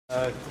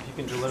If you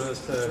can deliver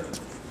this to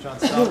John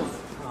Stumpf,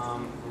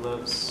 who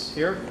lives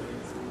here.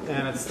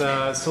 And it's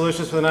the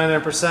solutions for the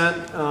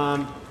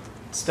 99%,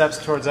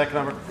 steps towards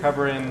economic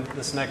recovery in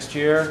this next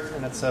year.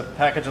 And it's a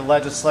package of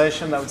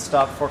legislation that would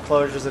stop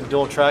foreclosures and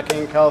dual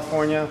tracking in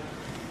California.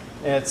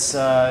 It's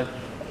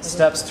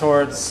steps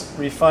towards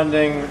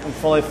refunding and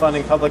fully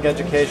funding public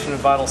education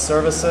and vital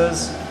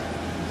services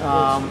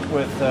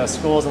with the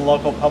Schools and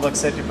Local Public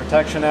Safety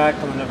Protection Act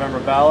on the November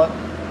ballot.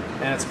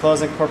 And it's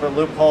closing corporate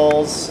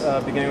loopholes,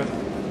 beginning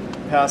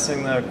with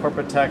passing the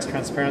Corporate Tax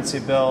Transparency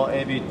Bill,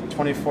 AB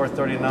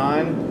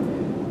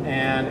 2439,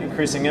 and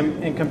increasing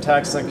income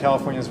taxes on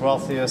California's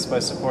wealthiest by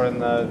supporting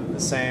the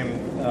same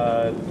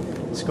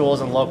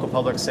Schools and Local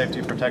Public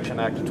Safety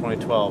Protection Act of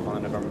 2012 on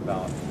the November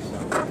ballot.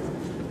 So,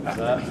 that's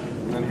that.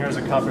 And then here's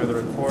a copy of the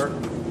report.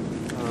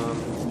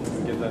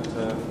 Give that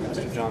to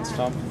Mr. John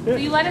Stumpf. Will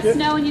you let us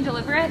know when you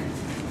deliver it?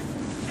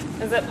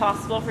 Is it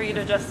possible for you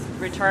to just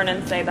return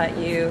and say that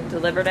you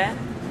delivered it?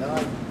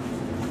 No.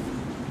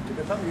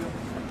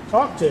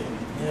 Talk to him.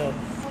 You know,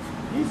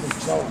 he's in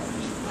charge.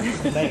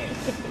 He's the man.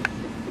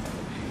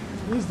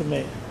 He's the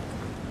man.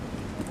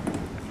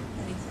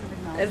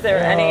 Is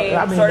there any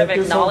I mean, sort of at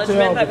this acknowledgement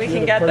hotel, that we but can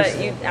you're get the that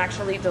person. you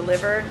actually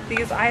delivered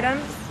these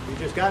items? You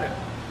just got it.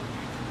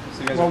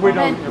 So you guys Well, are we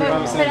promising- don't- you're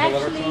promising but to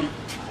deliver it to actually, him?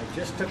 I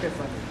just took it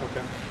from you.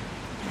 Okay.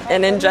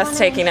 And in We just wanna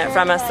taking it ensure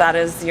from us, that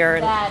is your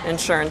that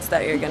insurance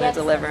that you're he going to gets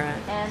deliver it,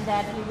 it. and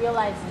that he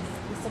realizes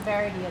the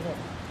severity of it.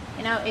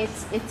 You know,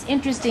 it's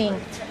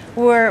interesting.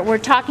 We're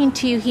talking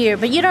to you here,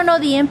 but you don't know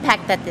the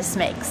impact that this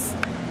makes.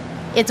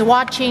 It's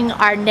watching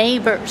our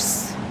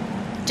neighbors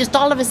just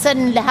all of a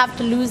sudden have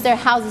to lose their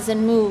houses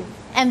and move,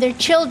 and their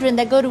children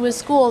that go to a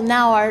school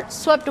now are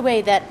swept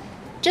away that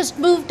just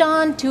moved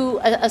on to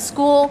a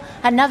school,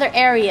 another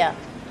area.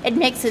 It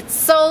makes it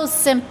so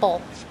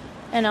simple,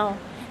 you know.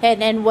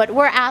 And what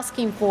we're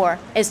asking for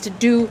is to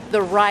do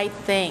the right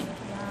thing.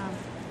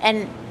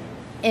 And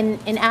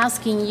in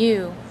asking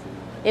you,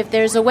 if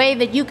there's a way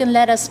that you can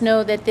let us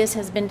know that this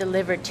has been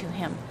delivered to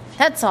him.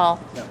 That's all.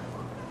 No.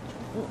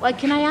 Well,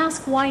 can I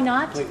ask why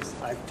not? Please,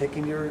 I've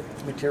taken your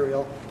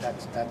material.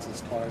 That's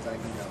as far as I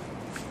can go.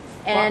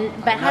 And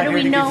but I'm how not do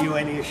we here to know? give you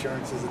any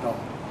assurances at all.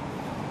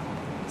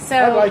 So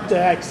I'd like to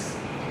ask,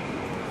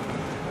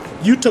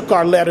 you took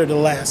our letter the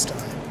last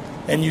time,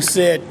 and you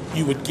said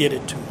you would get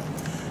it to him.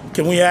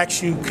 Can we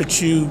ask you,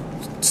 could you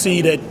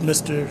see that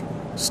Mr.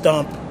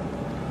 Stumpf,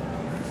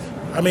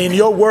 I mean,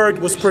 your word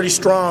was pretty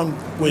strong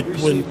when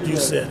you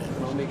said it.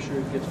 I'll make sure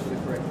it gets to the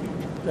correct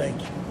people. Thank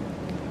you.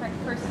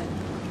 correct person.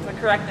 The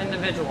correct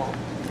individual.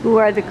 Who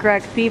are the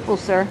correct people,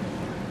 sir?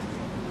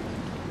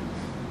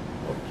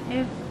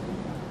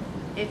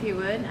 if you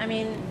would, I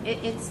mean,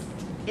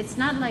 it's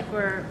not like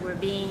we're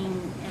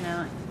being, you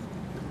know,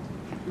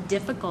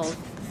 difficult.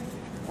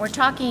 We're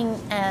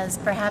talking, as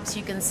perhaps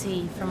you can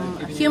see from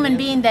a human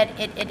being, that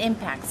it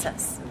impacts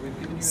us.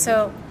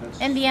 So,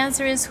 and the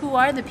answer is, who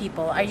are the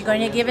people? Are you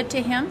going to give it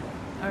to him?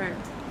 Or,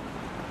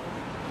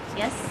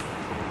 yes?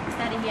 Is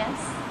that a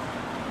yes?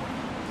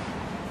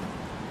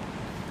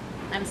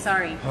 I'm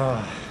sorry.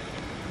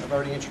 I've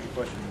already answered your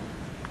question.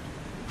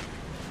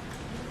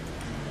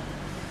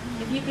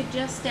 If you could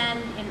just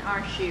stand in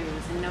our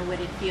shoes and know what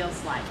it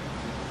feels like,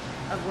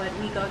 of what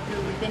we go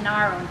through within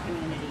our own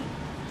community.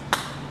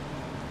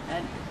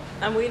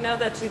 And we know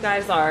that you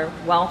guys are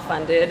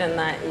well-funded and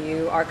that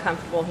you are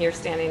comfortable here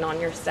standing on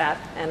your step.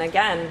 And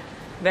again,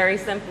 very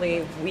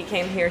simply, we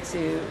came here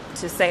to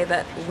say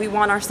that we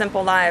want our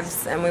simple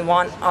lives and we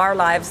want our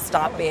lives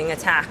stop being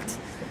attacked.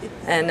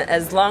 And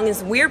as long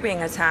as we're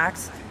being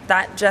attacked,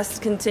 that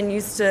just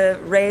continues to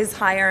raise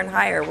higher and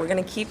higher. We're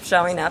going to keep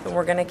showing up and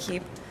we're going to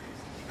keep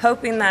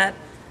hoping that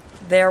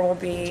there will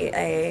be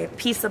a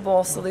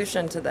peaceable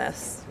solution to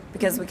this,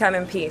 because we come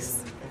in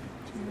peace.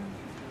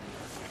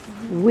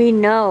 We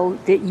know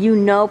that you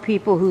know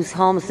people whose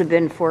homes have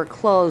been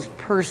foreclosed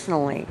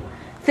personally.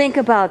 Think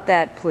about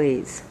that,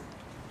 please.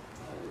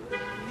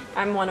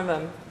 I'm one of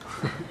them.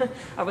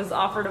 I was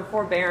offered a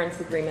forbearance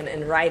agreement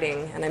in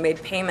writing, and I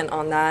made payment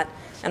on that,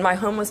 and my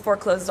home was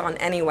foreclosed on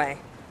anyway.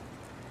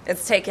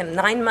 It's taken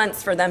 9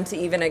 months for them to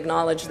even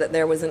acknowledge that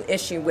there was an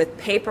issue with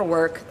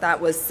paperwork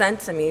that was sent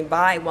to me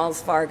by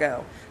Wells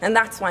Fargo. And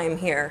that's why I'm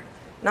here.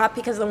 Not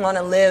because I want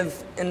to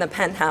live in the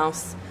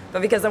penthouse,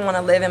 but because I want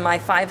to live in my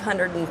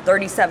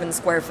 537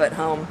 square foot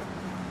home.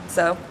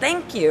 So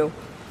thank you.